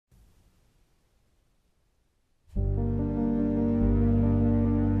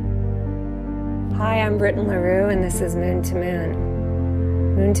Hi, I'm Britton LaRue, and this is Moon to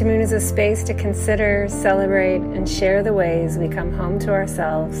Moon. Moon to Moon is a space to consider, celebrate, and share the ways we come home to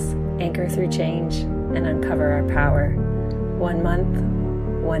ourselves, anchor through change, and uncover our power. 1 month,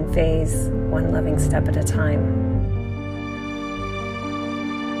 one phase, one loving step at a time.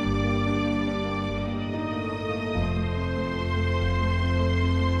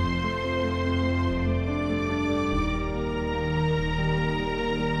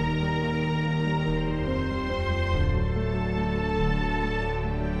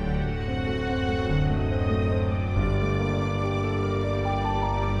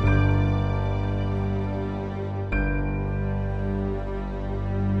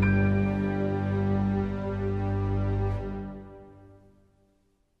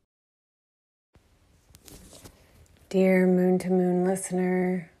 Dear Moon to Moon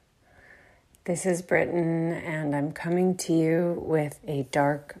listener, this is Britton, and I'm coming to you with a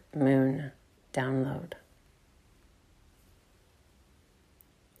dark moon download.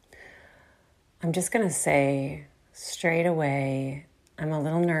 I'm just going to say straight away, I'm a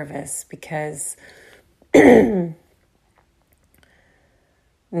little nervous because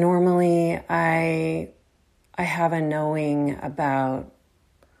normally I have a knowing about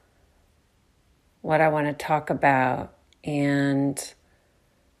what I want to talk about, and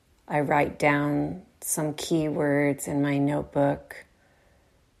I write down some keywords in my notebook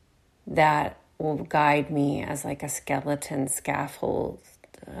that will guide me as like a skeleton scaffold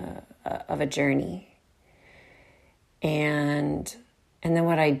of a journey. And then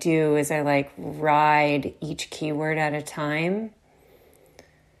what I do is I like ride each keyword at a time.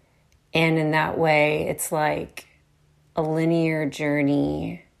 And in that way, it's like a linear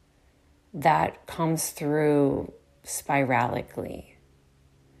journey that comes through spiralically.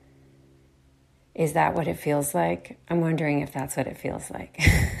 Is that what it feels like? I'm wondering if that's what it feels like.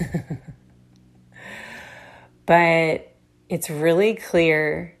 But it's really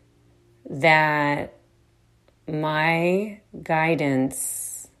clear that my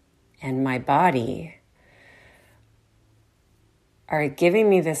guidance and my body are giving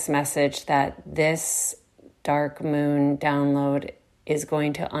me this message that this dark moon download is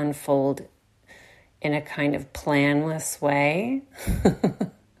going to unfold in a kind of planless way,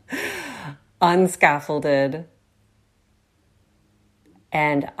 unscaffolded,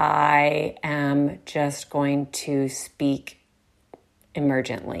 and I am just going to speak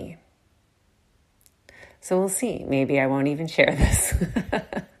emergently. So we'll see. Maybe I won't even share this.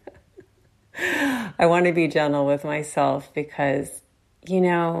 I want to be gentle with myself because,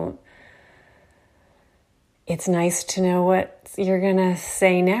 it's nice to know what you're going to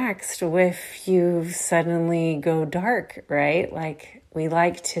say next if you suddenly go dark, right? Like, we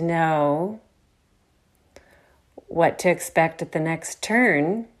like to know what to expect at the next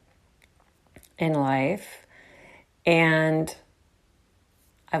turn in life. And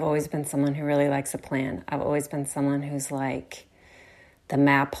I've always been someone who really likes a plan. I've always been someone who's like the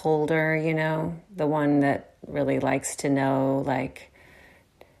map holder, the one that really likes to know, like,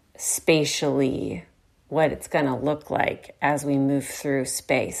 spatially what it's going to look like as we move through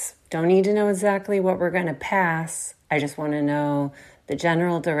space. Don't need to know exactly what we're going to pass. I just want to know the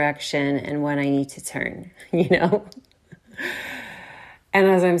general direction and when I need to turn, And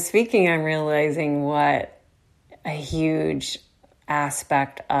as I'm speaking, I'm realizing what a huge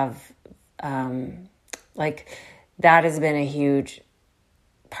aspect of, that has been a huge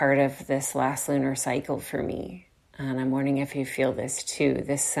part of this last lunar cycle for me. And I'm wondering if you feel this too,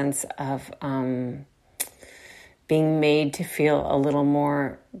 this sense of being made to feel a little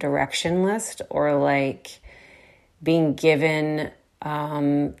more directionless, or like being given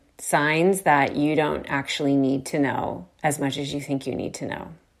signs that you don't actually need to know as much as you think you need to know.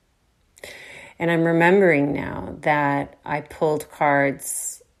 And I'm remembering now that I pulled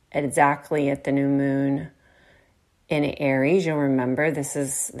cards exactly at the new moon in Aries. You'll remember this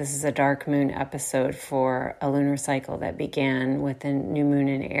is a dark moon episode for a lunar cycle that began with the new moon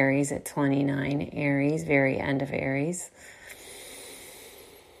in Aries at 29 Aries, very end of Aries.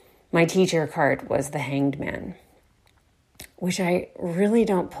 My teacher card was the Hanged Man, which I really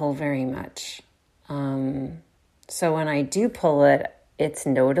don't pull very much. So when I do pull it, it's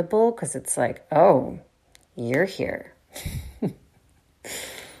notable because it's like, oh, you're here.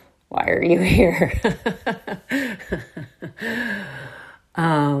 Why are you here?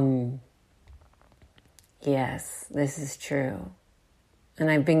 Yes, this is true. And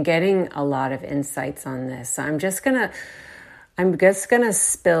I've been getting a lot of insights on this. So I'm just gonna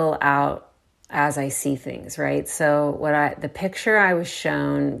spill out as I see things, right? So the picture I was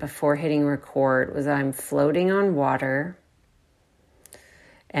shown before hitting record was I'm floating on water,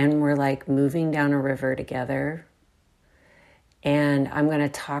 and we're like moving down a river together. And I'm going to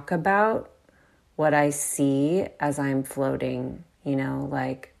talk about what I see as I'm floating,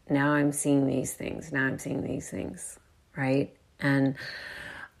 like now I'm seeing these things, now I'm seeing these things, right? And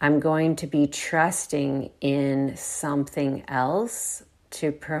I'm going to be trusting in something else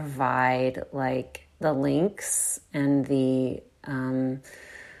to provide like the links and the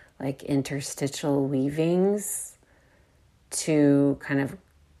like interstitial weavings to kind of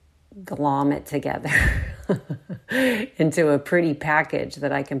glom it together into a pretty package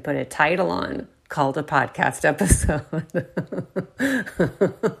that I can put a title on called a podcast episode.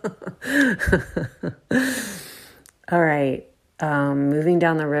 All right. Moving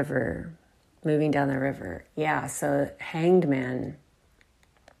down the river. Yeah. So Hanged Man.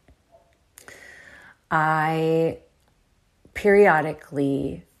 I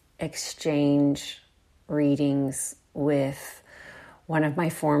periodically exchange readings with one of my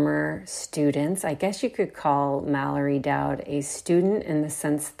former students. I guess you could call Mallory Dowd a student in the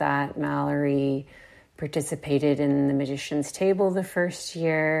sense that Mallory participated in the Magician's Table the first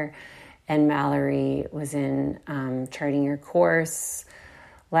year, and Mallory was in Charting Your Course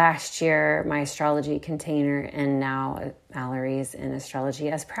last year, my astrology container, and now Mallory is in Astrology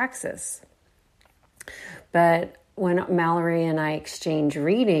as Praxis. But when Mallory and I exchange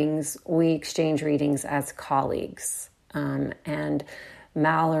readings, we exchange readings as colleagues. And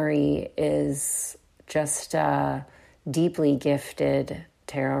Mallory is just a deeply gifted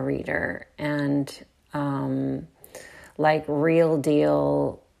tarot reader. And like real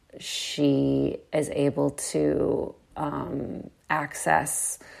deal, she is able to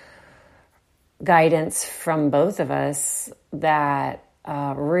access guidance from both of us that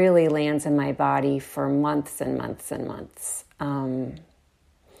really lands in my body for months and months and months.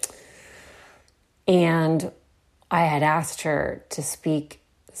 And I had asked her to speak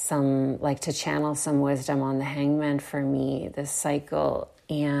to channel some wisdom on the Hangman for me this cycle.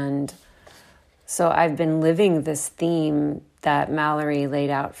 And so I've been living this theme that Mallory laid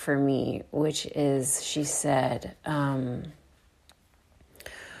out for me, which is, she said,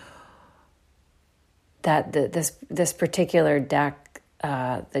 that this particular deck,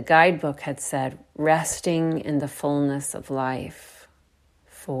 the guidebook had said, resting in the fullness of life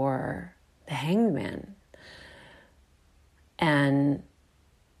for the Hanged Man. And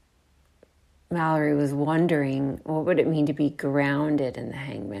Mallory was wondering, what would it mean to be grounded in the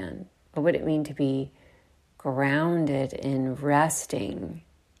Hangman? What would it mean to be grounded in resting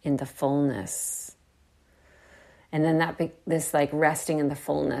in the fullness? And then this like resting in the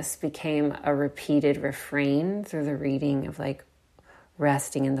fullness became a repeated refrain through the reading of like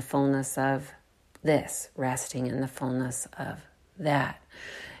resting in the fullness of this, resting in the fullness of that.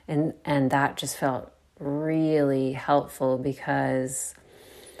 And that just felt really helpful because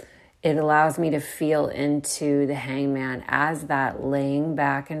it allows me to feel into the Hangman as that laying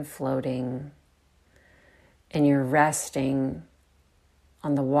back and floating, and you're resting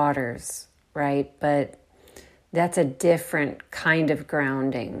on the waters, right? But that's a different kind of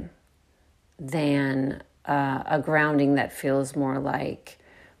grounding than a grounding that feels more like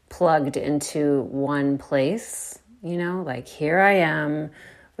plugged into one place, like here I am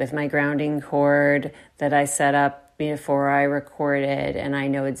with my grounding cord that I set up before I recorded, and I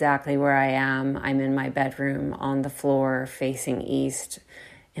know exactly where I am. I'm in my bedroom on the floor facing east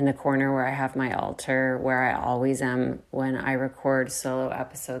in the corner where I have my altar, where I always am when I record solo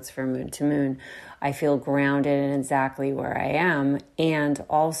episodes for Moon to Moon. I feel grounded in exactly where I am. And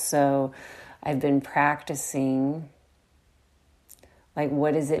also, I've been practicing, like,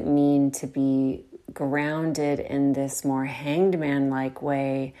 what does it mean to be grounded in this more Hanged Man-like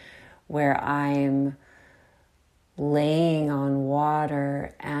way where I'm laying on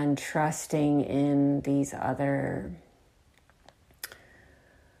water and trusting in this other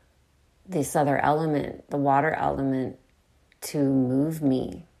element, the water element, to move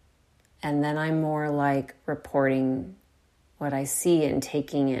me. And then I'm more like reporting what I see and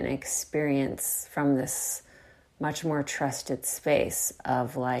taking in experience from this much more trusted space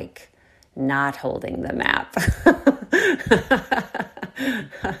of like not holding the map.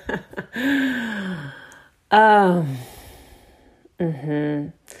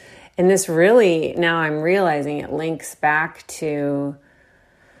 And this really, now I'm realizing it links back to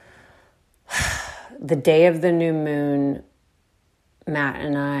the day of the new moon. Matt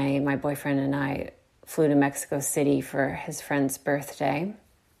and I, my boyfriend and I, flew to Mexico City for his friend's birthday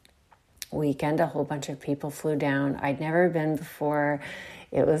weekend. A whole bunch of people flew down. I'd never been before.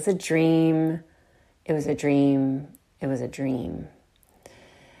 It was a dream. It was a dream. It was a dream.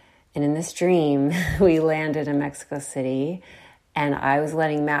 And in this dream, we landed in Mexico City, And I was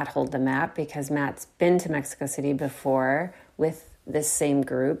letting Matt hold the map because Matt's been to Mexico City before with this same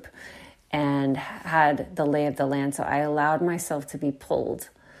group and had the lay of the land. So I allowed myself to be pulled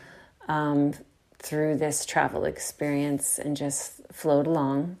through this travel experience and just float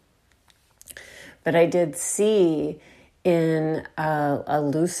along. But I did see in a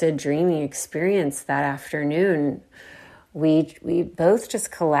lucid dreaming experience that afternoon, we both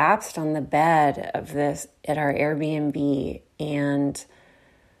just collapsed on the bed of this at our Airbnb and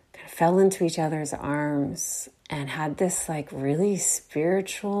kind of fell into each other's arms and had this like really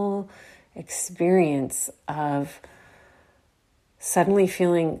spiritual experience of suddenly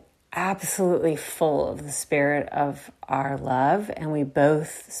feeling absolutely full of the spirit of our love, and we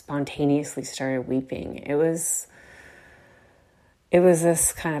both spontaneously started weeping. It was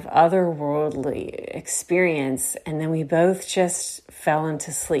this kind of otherworldly experience, and then we both just fell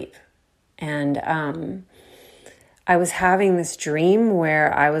into sleep. And I was having this dream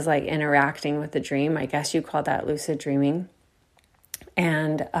where I was like interacting with the dream. I guess you call that lucid dreaming.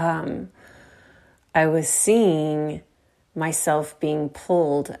 And I was seeing myself being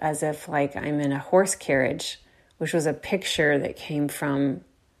pulled as if like I'm in a horse carriage, which was a picture that came from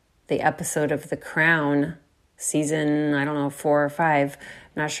the episode of The Crown, season, I don't know, 4 or 5. I'm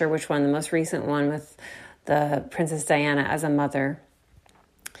not sure which one, the most recent one with the Princess Diana as a mother.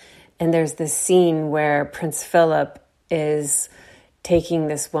 And there's this scene where Prince Philip is taking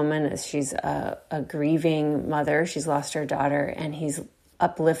this woman as she's a grieving mother. She's lost her daughter, and he's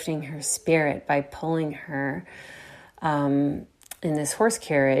uplifting her spirit by pulling her in this horse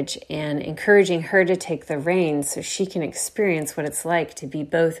carriage and encouraging her to take the reins so she can experience what it's like to be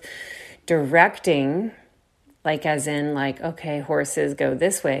both directing, like as in like, okay, horses go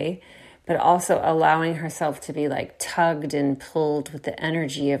this way, but also allowing herself to be like tugged and pulled with the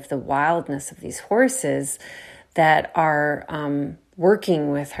energy of the wildness of these horses that are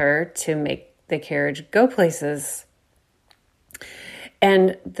working with her to make the carriage go places.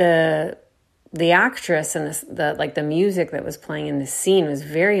 And the actress and the music that was playing in the scene was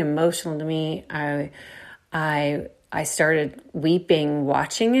very emotional to me. I started weeping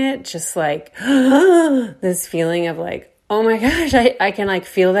watching it, just like this feeling of like, oh my gosh, I can like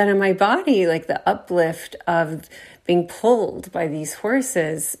feel that in my body, like the uplift of being pulled by these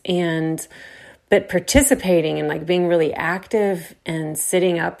horses, but participating and like being really active and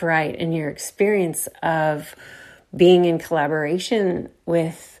sitting upright in your experience of being in collaboration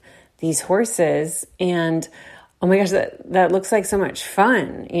with these horses. And oh my gosh, that looks like so much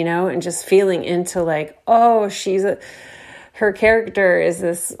fun, and just feeling into like, oh, her character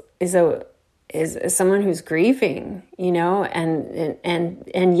is someone who's grieving,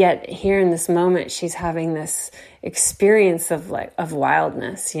 and yet here in this moment, she's having this experience of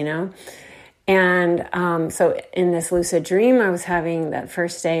wildness, And so in this lucid dream I was having that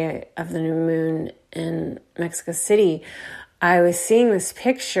first day of the new moon in Mexico City, I was seeing this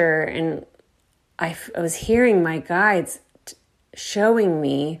picture, and I was hearing my guides showing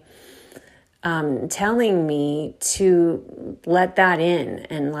me, telling me to let that in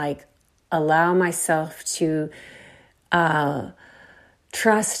and like allow myself to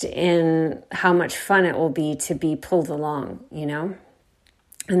trust in how much fun it will be to be pulled along,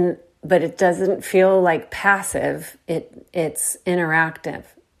 but it doesn't feel like passive. It's interactive,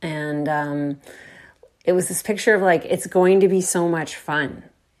 and it was this picture of like, it's going to be so much fun,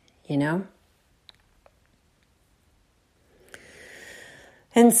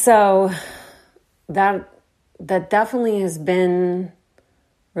 And so that definitely has been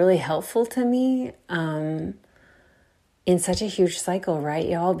really helpful to me in such a huge cycle, right,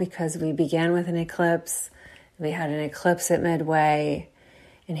 y'all? Because we began with an eclipse, we had an eclipse at midway,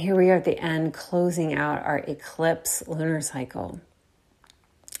 and here we are at the end closing out our eclipse lunar cycle.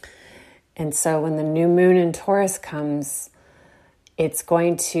 And so when the new moon in Taurus comes, it's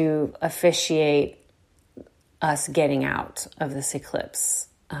going to officiate us getting out of this eclipse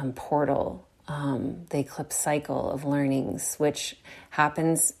portal, the eclipse cycle of learnings, which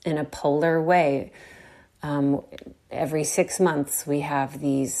happens in a polar way. Every 6 months we have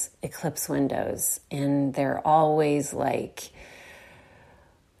these eclipse windows, and they're always like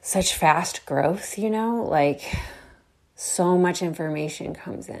such fast growth, like so much information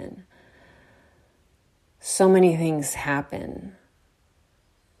comes in. So many things happen.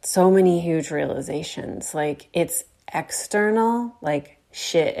 So many huge realizations. Like it's external, like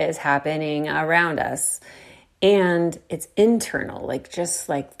shit is happening around us. And it's internal, like just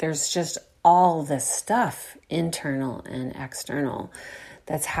like there's just all this stuff, internal and external,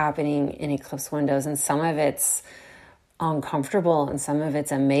 that's happening in eclipse windows. And some of it's uncomfortable and some of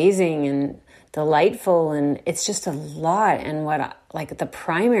it's amazing and delightful, and it's just a lot. And like the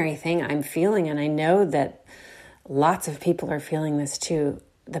primary thing I'm feeling, and I know that lots of people are feeling this too,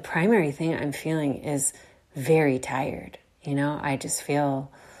 the primary thing I'm feeling is very tired. I just feel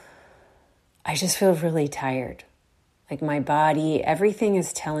really tired. Like my body, everything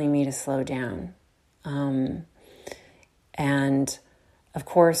is telling me to slow down. And of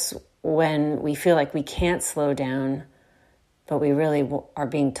course, when we feel like we can't slow down, but we really are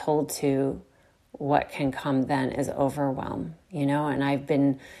being told to, what can come then is overwhelm, and I've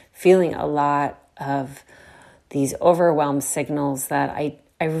been feeling a lot of these overwhelm signals that I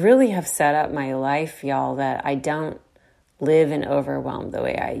really have set up my life, y'all, that I don't live in overwhelm the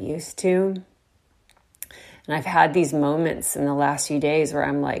way I used to. And I've had these moments in the last few days where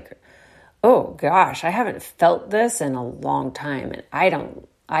I'm like, oh gosh, I haven't felt this in a long time. And I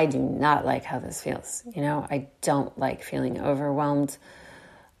do not like how this feels. I don't like feeling overwhelmed.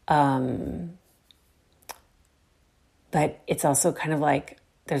 But it's also kind of like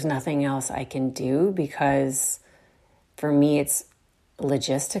there's nothing else I can do, because for me, it's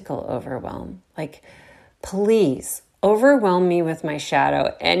logistical overwhelm. Like, please overwhelm me with my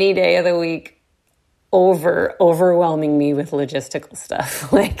shadow any day of the week over overwhelming me with logistical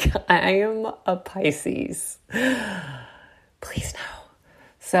stuff. Like, I am a Pisces. Please no.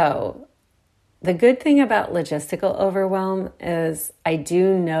 So the good thing about logistical overwhelm is I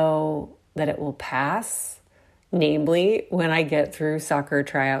do know that it will pass, namely when I get through soccer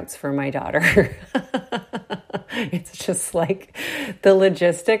tryouts for my daughter. It's just like the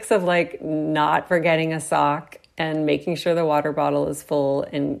logistics of like not forgetting a sock and making sure the water bottle is full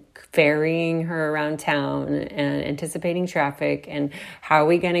and ferrying her around town and anticipating traffic and how are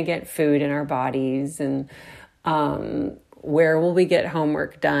we going to get food in our bodies and where will we get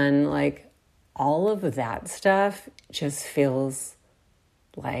homework done? Like all of that stuff just feels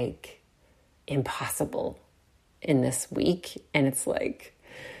like impossible in this week. And it's like,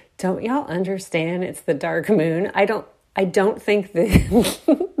 don't y'all understand? It's the dark moon. I don't think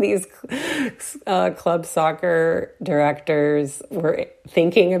that these club soccer directors were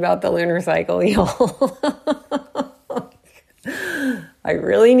thinking about the lunar cycle, y'all. I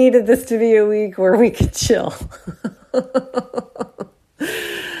really needed this to be a week where we could chill.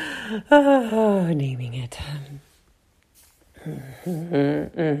 Oh, naming it.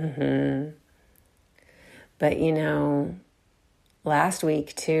 But last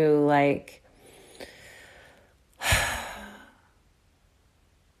week too, like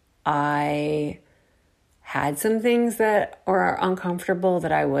I had some things that are uncomfortable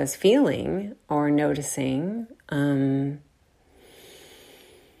that I was feeling or noticing,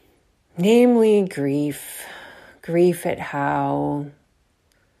 namely grief at how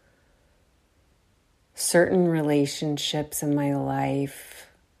certain relationships in my life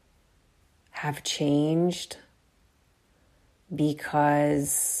have changed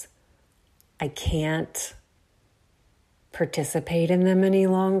because I can't participate in them any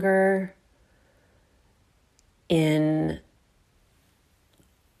longer in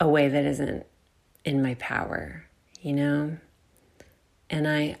a way that isn't in my power, And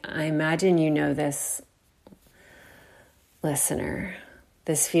I imagine this, listener,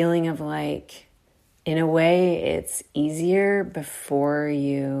 this feeling of like, in a way, it's easier before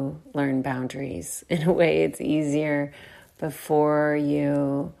you learn boundaries. In a way, it's easier before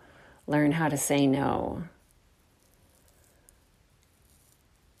you learn how to say no.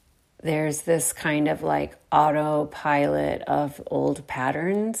 There's this kind of like autopilot of old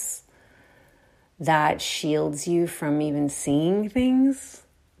patterns that shields you from even seeing things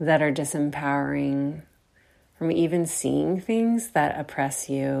that are disempowering, from even seeing things that oppress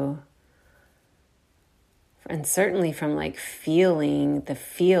you, and certainly from like feeling the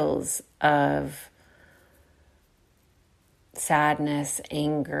feels of sadness,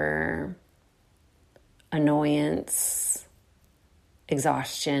 anger, annoyance,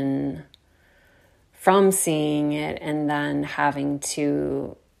 exhaustion from seeing it and then having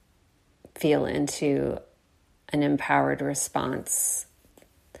to feel into an empowered response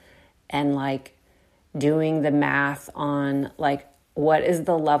and like doing the math on like what is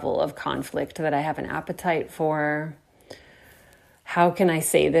the level of conflict that I have an appetite for? How can I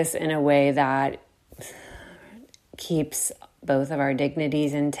say this in a way that keeps both of our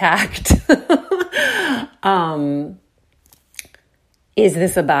dignities intact? Is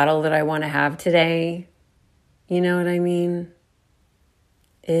this a battle that I want to have today? You know what I mean?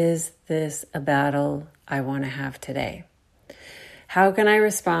 Is this a battle I want to have today? How can I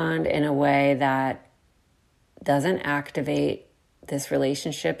respond in a way that doesn't activate this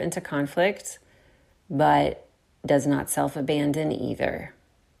relationship into conflict, but does not self-abandon either,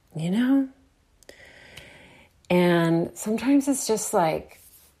 you know? And sometimes it's just like,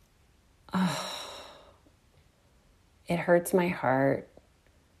 oh, it hurts my heart.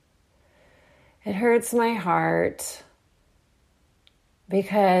 It hurts my heart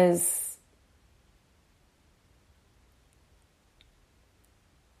because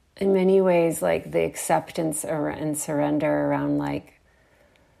in many ways, like the acceptance and surrender around like,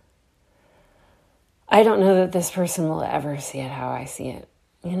 I don't know that this person will ever see it how I see it,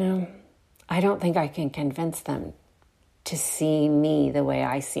 you know? I don't think I can convince them to see me the way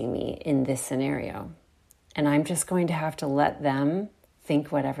I see me in this scenario. And I'm just going to have to let them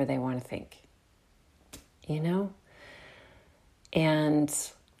think whatever they want to think, you know? And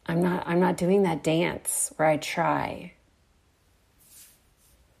I'm not doing that dance where I try.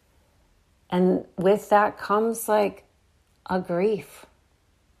 And with that comes like a grief.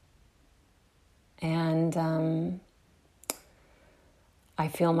 And I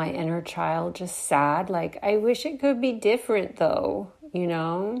feel my inner child just sad. Like, I wish it could be different though, you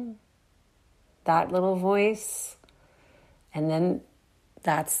know? That little voice. And then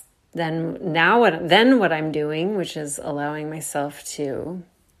what I'm doing, which is allowing myself to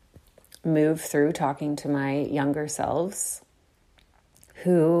move through talking to my younger selves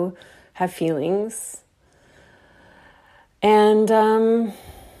who have feelings and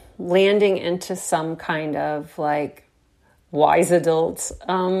landing into some kind of like wise adult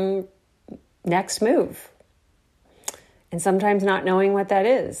next move. And sometimes not knowing what that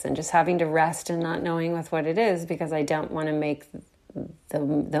is and just having to rest and not knowing with what it is because I don't want to make a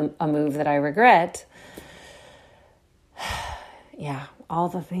move that I regret. Yeah, all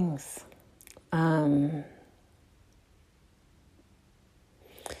the things.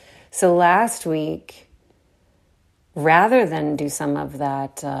 So last week, rather than do some of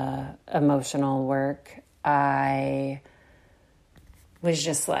that emotional work, I was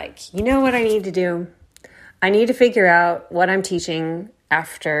just like, you know what I need to do? I need to figure out what I'm teaching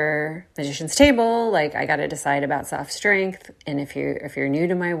after Magician's Table. Like, I got to decide about soft strength. And if you're new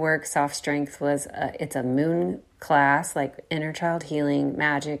to my work, soft strength it's a moon class, like inner child healing,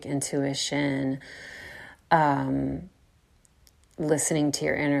 magic, intuition, listening to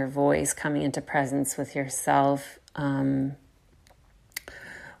your inner voice, coming into presence with yourself, how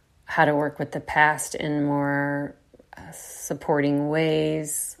to work with the past in more supporting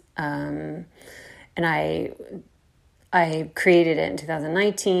ways. And I created it in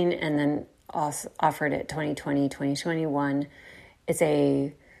 2019 and then also offered it 2020, 2021.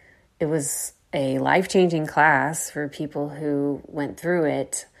 It was a life-changing class for people who went through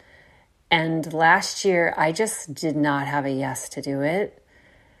it. And last year, I just did not have a yes to do it.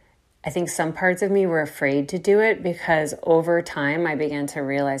 I think some parts of me were afraid to do it because over time, I began to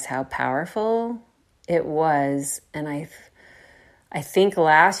realize how powerful it was. And I think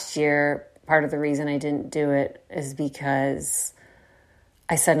last year, part of the reason I didn't do it is because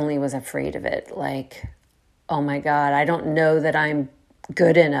I suddenly was afraid of it. Like, oh my God, I don't know that I'm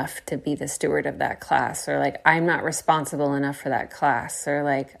good enough to be the steward of that class, or like, I'm not responsible enough for that class, or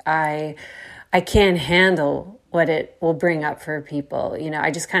like, I can't handle what it will bring up for people. You know,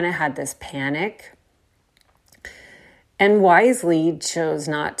 I just kind of had this panic and wisely chose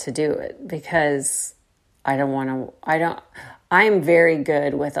not to do it because I'm very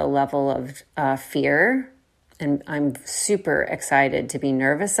good with a level of fear, and I'm super excited to be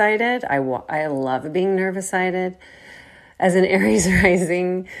nervous-sighted. I love being nervous-sighted as an Aries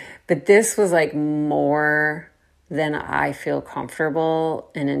rising, but this was like more than I feel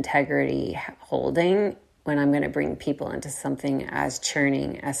comfortable in integrity holding when I'm going to bring people into something as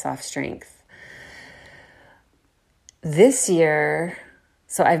churning as soft strength. This year,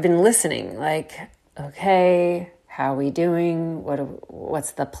 so I've been listening, like, okay, how are we doing?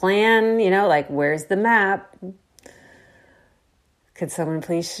 What's the plan? You know, like, where's the map? Could someone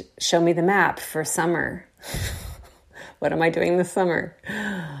please show me the map for summer? What am I doing this summer?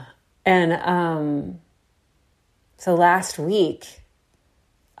 And so last week,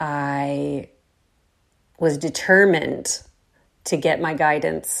 I was determined to get my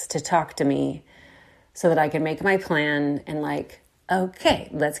guidance to talk to me so that I could make my plan and like, okay,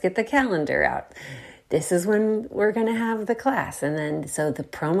 let's get the calendar out. This is when we're going to have the class. And then, so the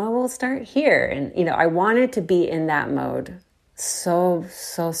promo will start here. And, you know, I wanted to be in that mode so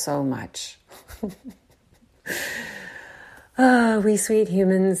much. We sweet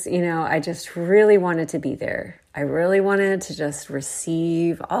humans, you know, I just really wanted to be there. I really wanted to just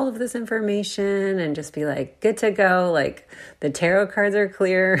receive all of this information and just be like, good to go. Like, the tarot cards are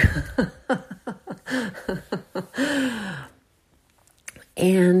clear.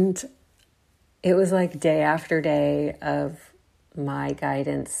 And it was like day after day of my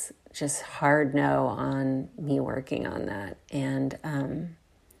guidance, just hard no on me working on that. And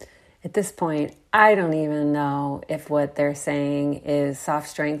at this point, I don't even know if what they're saying is soft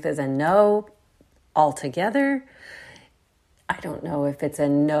strength is a no altogether. I don't know if it's a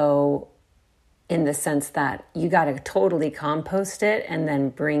no in the sense that you got to totally compost it and then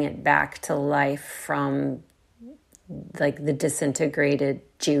bring it back to life from like the disintegrated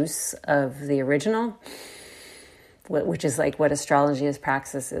juice of the original, which is like what astrology as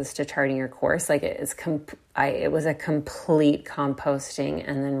praxis is to charting your course. Like it was a complete composting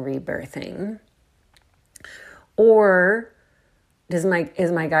and then rebirthing. Or is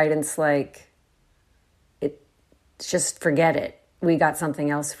my guidance like, just forget it. We got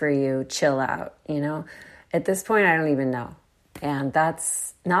something else for you. Chill out, At this point, I don't even know. And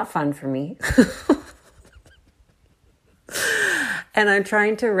that's not fun for me. And I'm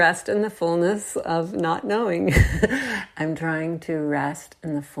trying to rest in the fullness of not knowing. I'm trying to rest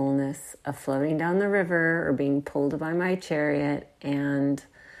in the fullness of floating down the river or being pulled by my chariot and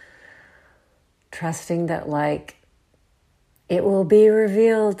trusting that, like, it will be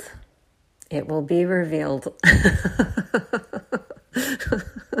revealed. It will be revealed.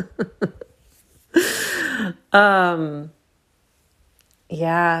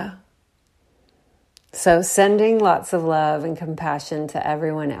 Yeah. So sending lots of love and compassion to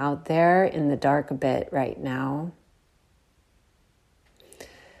everyone out there in the dark a bit right now.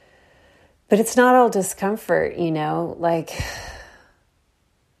 But it's not all discomfort, like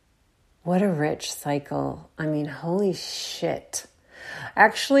what a rich cycle. I mean, holy shit.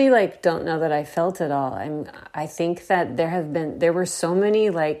 Actually, don't know that I felt it all. I think that there were so many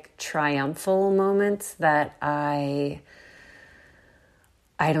triumphal moments that I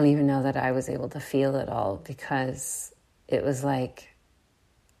don't even know that I was able to feel it all, because it was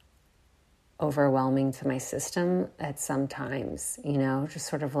overwhelming to my system at some times, just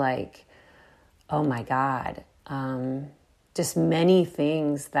sort of oh my God. Just many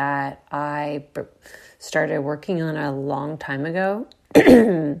things that I started working on a long time ago,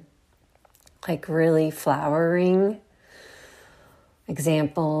 really flowering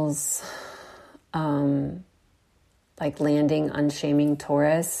examples, landing unshaming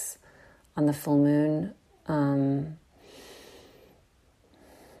Taurus on the full moon.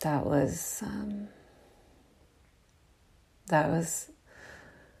 That was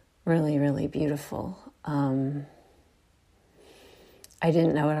really, really beautiful. I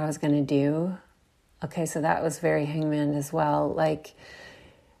didn't know what I was going to do. Okay, so that was very hangman as well.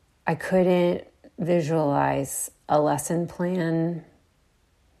 I couldn't visualize a lesson plan.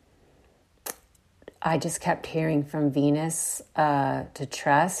 I just kept hearing from Venus to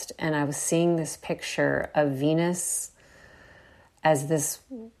trust, and I was seeing this picture of Venus as this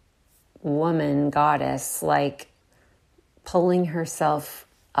woman goddess, pulling herself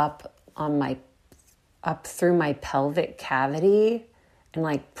up through my pelvic cavity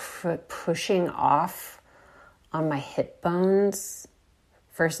and pushing off on my hip bones,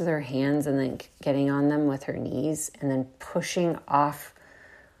 first with her hands and then getting on them with her knees, and then pushing off,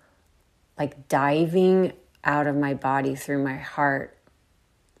 diving out of my body through my heart,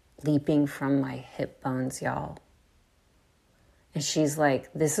 leaping from my hip bones, y'all. And she's like,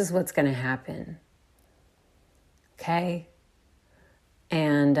 this is what's going to happen. Okay?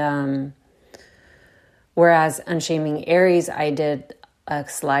 And whereas Unshaming Aries, I did a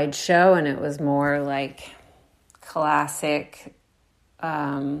slideshow, and it was more classic.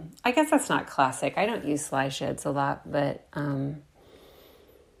 I guess that's not classic. I don't use slideshows a lot, but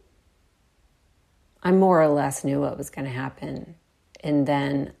I more or less knew what was going to happen. And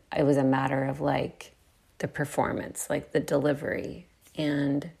then it was a matter of the performance, the delivery,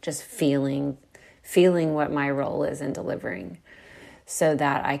 and just feeling what my role is in delivering, so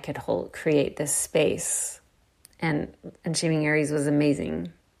that I could create this space. And Unshaming Aries was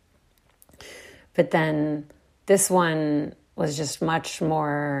amazing. But then this one was just much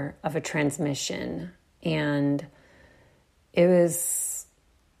more of a transmission. And it was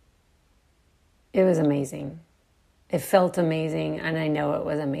amazing. It felt amazing. And I know it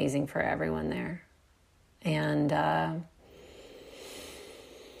was amazing for everyone there. And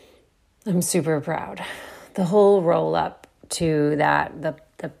I'm super proud. The whole roll up to that,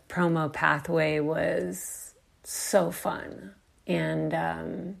 the promo pathway was so fun,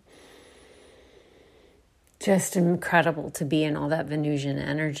 and just incredible to be in all that Venusian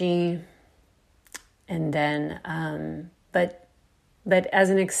energy. And then, but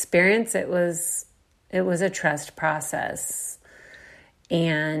as an experience, it was a trust process.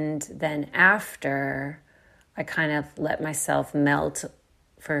 And then after, I kind of let myself melt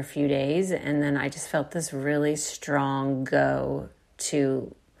for a few days, and then I just felt this really strong go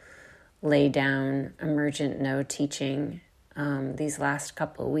to lay down emergent no teaching these last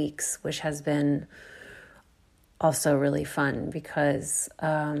couple of weeks, which has been also really fun because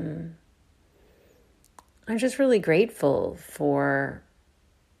I'm just really grateful for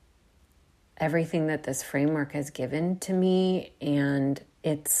everything that this framework has given to me, and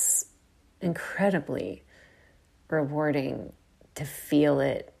it's incredibly rewarding to feel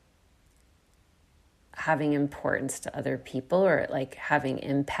it having importance to other people, or like having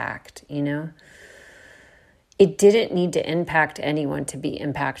impact, you know? It didn't need to impact anyone to be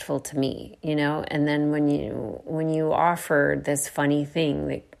impactful to me, you know? And then when you offer this funny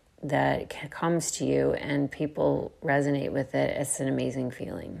thing that comes to you and people resonate with it, it's an amazing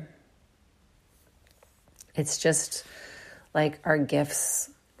feeling. It's just like our gifts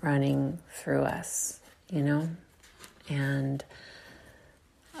running through us, you know? And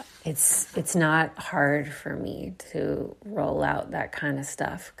it's not hard for me to roll out that kind of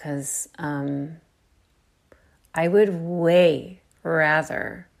stuff because I would way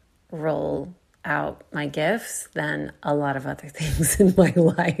rather roll out my gifts than a lot of other things in my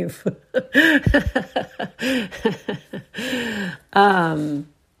life.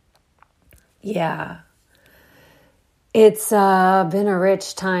 Yeah. It's been a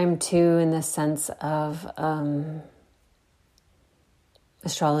rich time too, in the sense of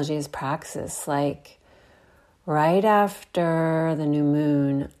astrology as praxis. Like right after the new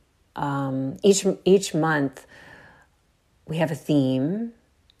moon, each month we have a theme,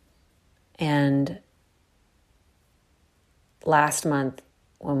 and last month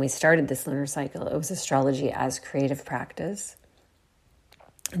when we started this lunar cycle, it was astrology as creative practice,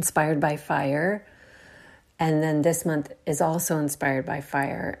 inspired by fire. And then this month is also inspired by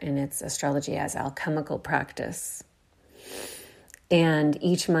fire, and it's astrology as alchemical practice. And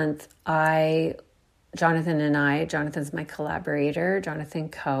each month Jonathan's my collaborator, Jonathan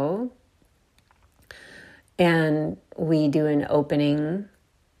Coe, and we do an opening,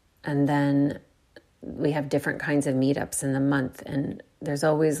 and then we have different kinds of meetups in the month. And there's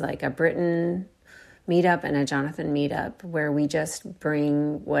always like a Britain meetup and a Jonathan meetup where we just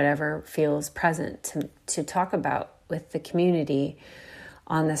bring whatever feels present to talk about with the community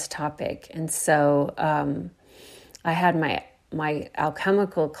on this topic. And so I had my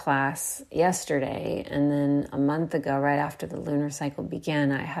alchemical class yesterday, and then a month ago, right after the lunar cycle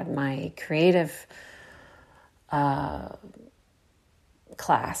began, I had my creative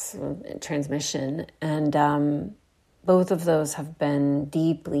class transmission, and both of those have been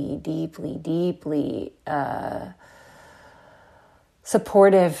deeply, deeply, deeply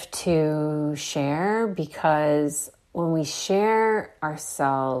supportive to share, because when we share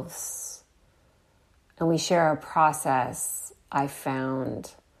ourselves and we share our process, I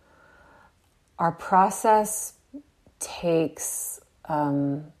found our process takes,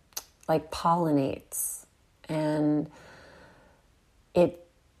 pollinates, and it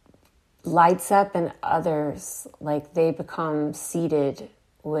lights up in others, like they become seated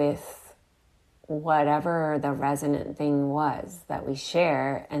with whatever the resonant thing was that we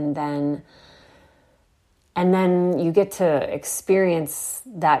share, and then you get to experience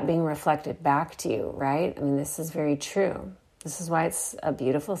that being reflected back to you, right? I mean, this is very true. This is why it's a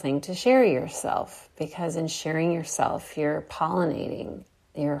beautiful thing to share yourself, because in sharing yourself, you're pollinating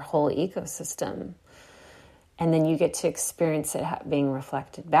your whole ecosystem. And then you get to experience it being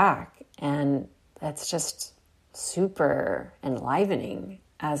reflected back. And that's just super enlivening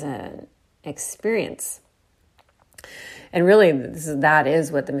as an experience. And really, that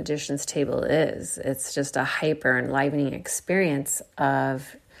is what the Magician's Table is. It's just a hyper enlivening experience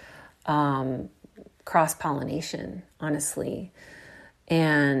of cross-pollination, honestly.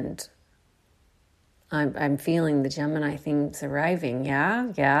 And I'm feeling the Gemini things arriving.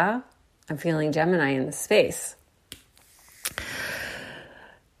 Yeah. I'm feeling Gemini in the space.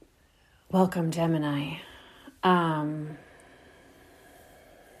 Welcome, Gemini.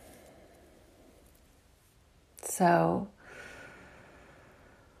 So,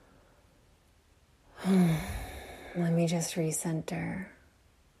 let me just recenter.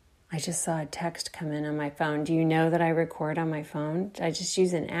 I just saw a text come in on my phone. Do you know that I record on my phone? I just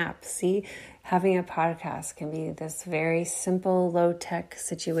use an app. See, having a podcast can be this very simple, low-tech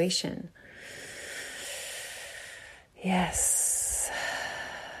situation. Yes.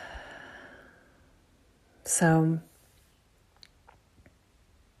 So,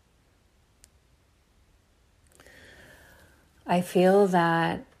 I feel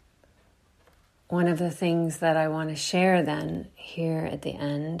that one of the things that I want to share then here at the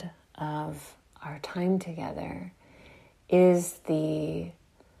end of our time together is the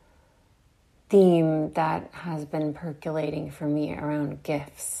theme that has been percolating for me around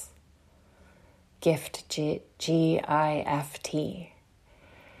gifts. Gift, G-I-F-T.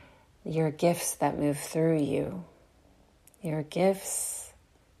 Your gifts that move through you. Your gifts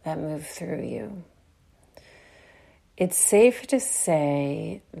that move through you. It's safe to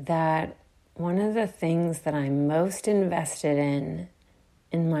say that one of the things that I'm most invested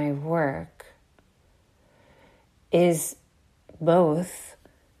in my work is both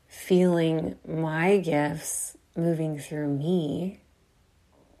feeling my gifts moving through me.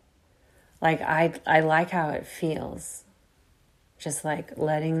 Like I like how it feels. Just like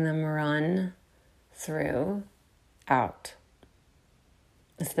letting them run through, out.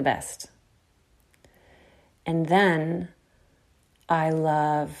 It's the best. And then I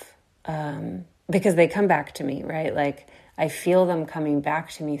love, because they come back to me, right? Like I feel them coming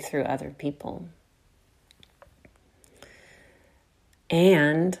back to me through other people.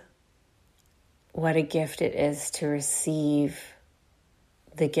 And what a gift it is to receive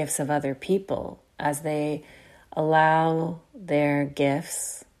the gifts of other people as they allow their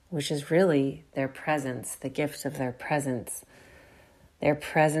gifts, which is really their presence, the gift of their presence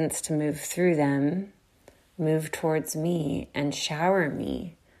to move through them, move towards me and shower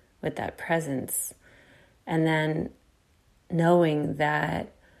me with that presence. And then knowing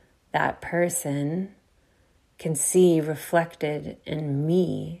that that person can see reflected in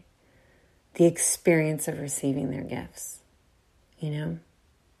me the experience of receiving their gifts, you know?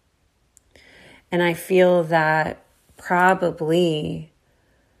 And I feel that probably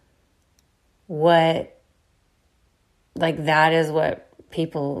that is what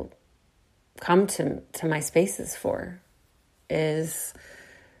people come to my spaces for, is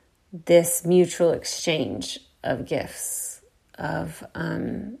this mutual exchange of gifts, of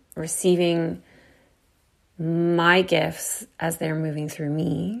receiving my gifts as they're moving through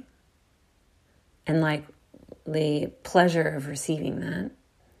me, and like the pleasure of receiving that.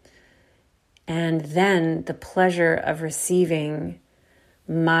 And then the pleasure of receiving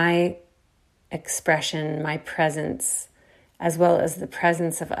my expression, my presence, as well as the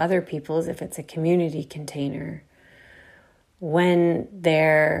presence of other people's, if it's a community container, when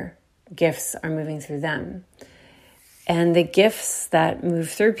their gifts are moving through them. And the gifts that move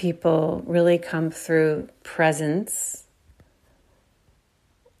through people really come through presence,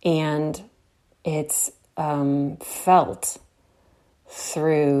 and it's felt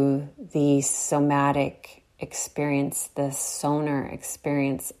through the somatic experience, the sonar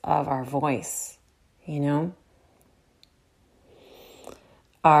experience of our voice, you know?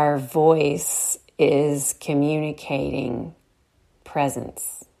 Our voice is communicating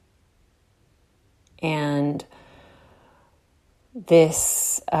presence. And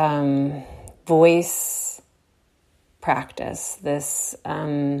this voice practice, this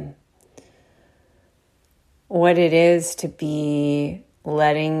what it is to be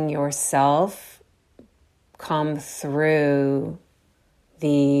letting yourself come through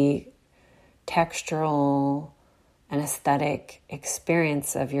the textural and aesthetic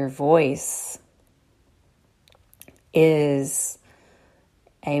experience of your voice is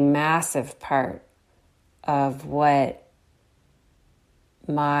a massive part of what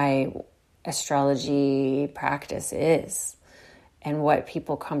my astrology practice is and what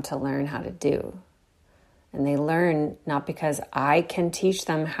people come to learn how to do. And they learn not because I can teach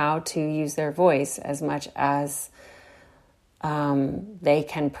them how to use their voice as much as they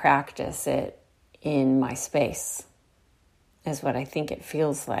can practice it in my space, is what I think it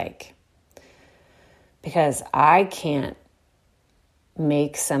feels like. Because I can't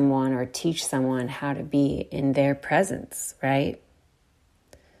make someone or teach someone how to be in their presence, right?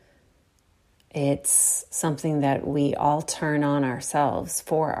 It's something that we all turn on ourselves,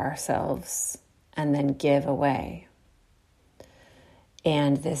 for ourselves, and then give away.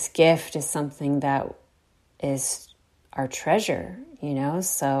 And this gift is something that is our treasure, you know?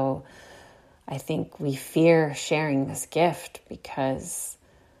 So I think we fear sharing this gift because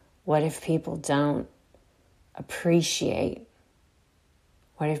what if people don't appreciate?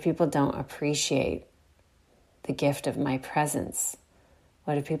 What if people don't appreciate the gift of my presence?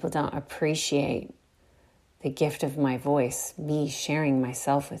 What if people don't appreciate the gift of my voice, me sharing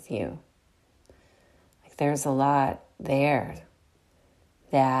myself with you? Like there's a lot there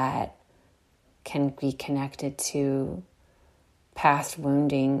that can be connected to past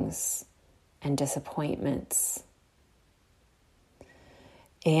woundings and disappointments.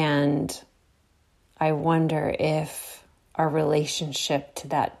 And I wonder if our relationship to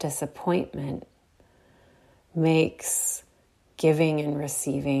that disappointment makes giving and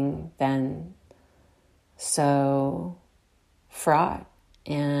receiving then so fraught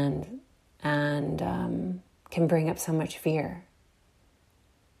and and can bring up so much fear.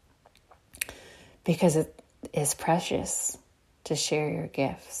 Because it is precious to share your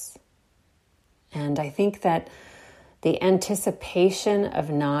gifts. And I think that the anticipation of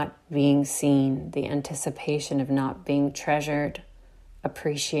not being seen, the anticipation of not being treasured,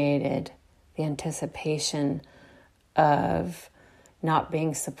 appreciated, the anticipation of not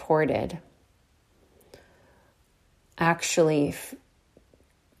being supported actually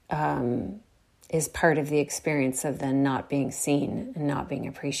is part of the experience of then not being seen and not being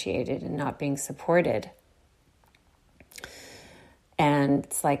appreciated and not being supported. And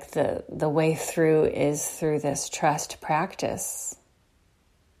it's like the way through is through this trust practice.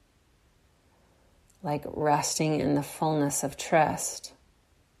 Like resting in the fullness of trust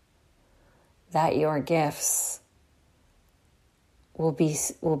that your gifts will be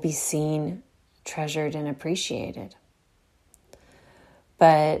seen, treasured, and appreciated.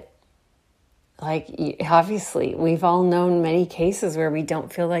 But like, obviously, we've all known many cases where we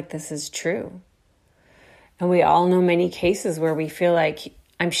don't feel like this is true. And we all know many cases where we feel like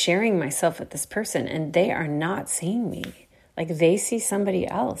I'm sharing myself with this person and they are not seeing me. Like they see somebody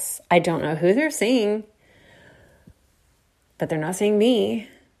else. I don't know who they're seeing, but they're not seeing me,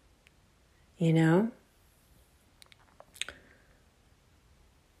 you know?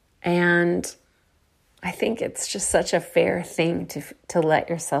 And I think it's just such a fair thing to let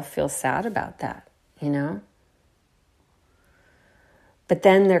yourself feel sad about that, you know? But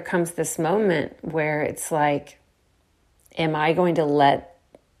then there comes this moment where it's like, am I going to let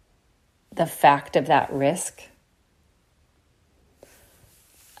the fact of that risk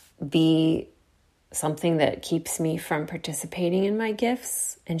be something that keeps me from participating in my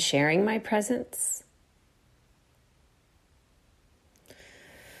gifts and sharing my presence?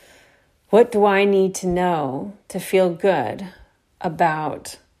 What do I need to know to feel good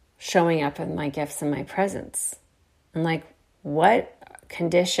about showing up in my gifts and my presence? And like, what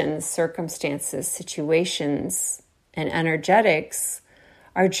conditions, circumstances, situations, and energetics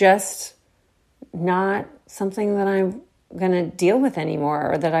are just not something that I'm going to deal with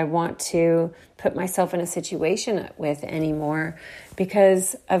anymore, or that I want to put myself in a situation with anymore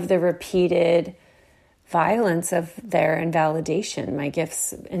because of the repeated violence of their invalidation, my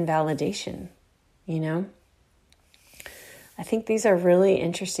gifts' invalidation, you know? I think these are really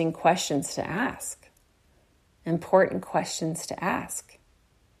interesting questions to ask, important questions to ask.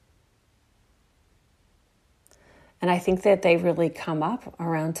 And I think that they really come up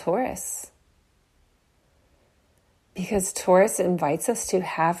around Taurus, because Taurus invites us to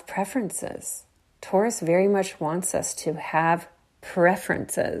have preferences. Taurus very much wants us to have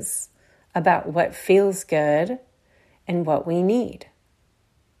preferences about what feels good and what we need.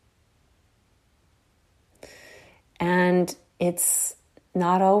 And it's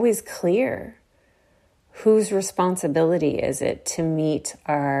not always clear whose responsibility is it to meet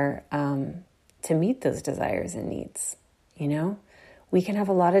those desires and needs, you know? We can have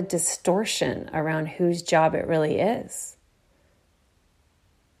a lot of distortion around whose job it really is.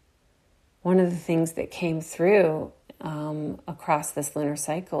 One of the things that came through across this lunar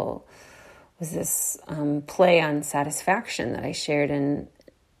cycle was this play on satisfaction that I shared in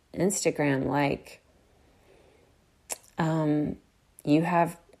Instagram. Like, you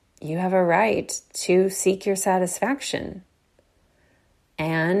have a right to seek your satisfaction,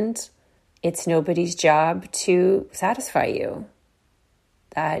 and it's nobody's job to satisfy you.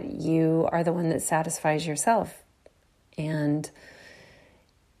 That you are the one that satisfies yourself, and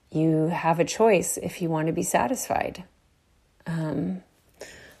you have a choice if you want to be satisfied. I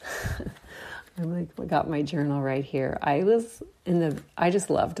got my journal right here. I just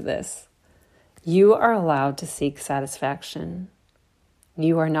loved this. You are allowed to seek satisfaction.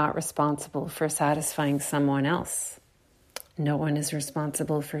 You are not responsible for satisfying someone else. No one is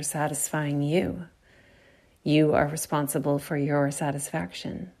responsible for satisfying you. You are responsible for your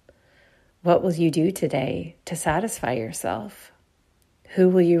satisfaction. What will you do today to satisfy yourself? Who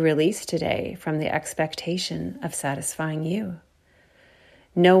will you release today from the expectation of satisfying you?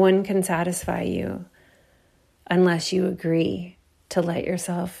 No one can satisfy you unless you agree to let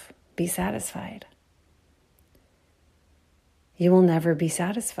yourself be satisfied. You will never be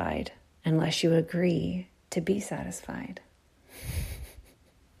satisfied unless you agree to be satisfied.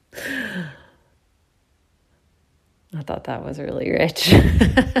 I thought that was really rich.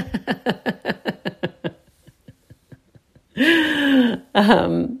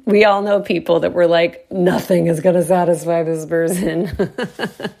 We all know people that were like, nothing is going to satisfy this person.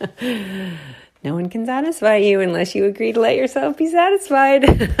 No one can satisfy you unless you agree to let yourself be satisfied.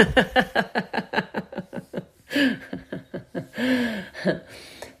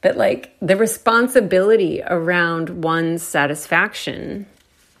 But like the responsibility around one's satisfaction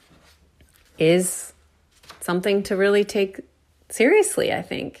is something to really take seriously, I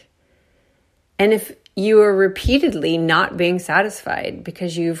think. And if you are repeatedly not being satisfied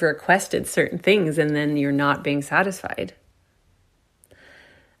because you've requested certain things and then you're not being satisfied,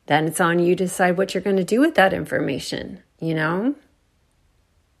 then it's on you to decide what you're going to do with that information, you know?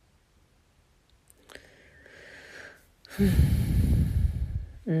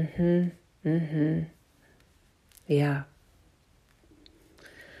 Yeah.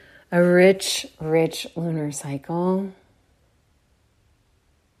 A rich, rich lunar cycle.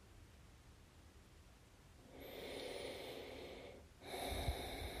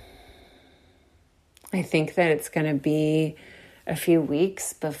 I think that it's going to be a few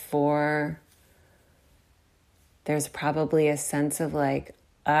weeks before there's probably a sense of like,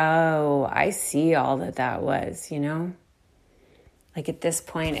 oh, I see all that was, you know? Like at this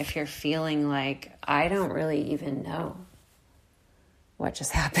point, if you're feeling like, I don't really even know what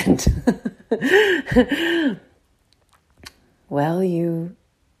just happened. Well, you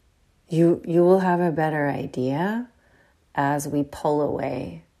will have a better idea as we pull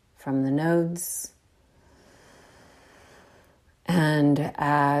away from the nodes and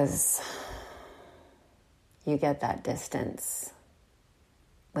as you get that distance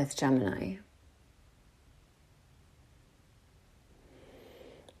with Gemini.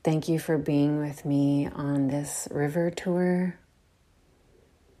 Thank you for being with me on this river tour.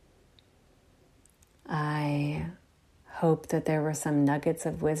 I hope that there were some nuggets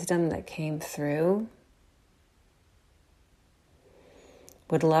of wisdom that came through.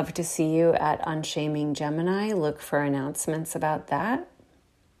 Would love to see you at Unshaming Gemini. Look for announcements about that.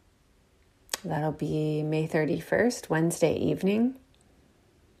 That'll be May 31st, Wednesday evening.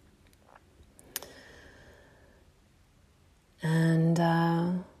 And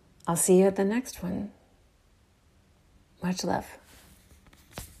I'll see you at the next one. Much love.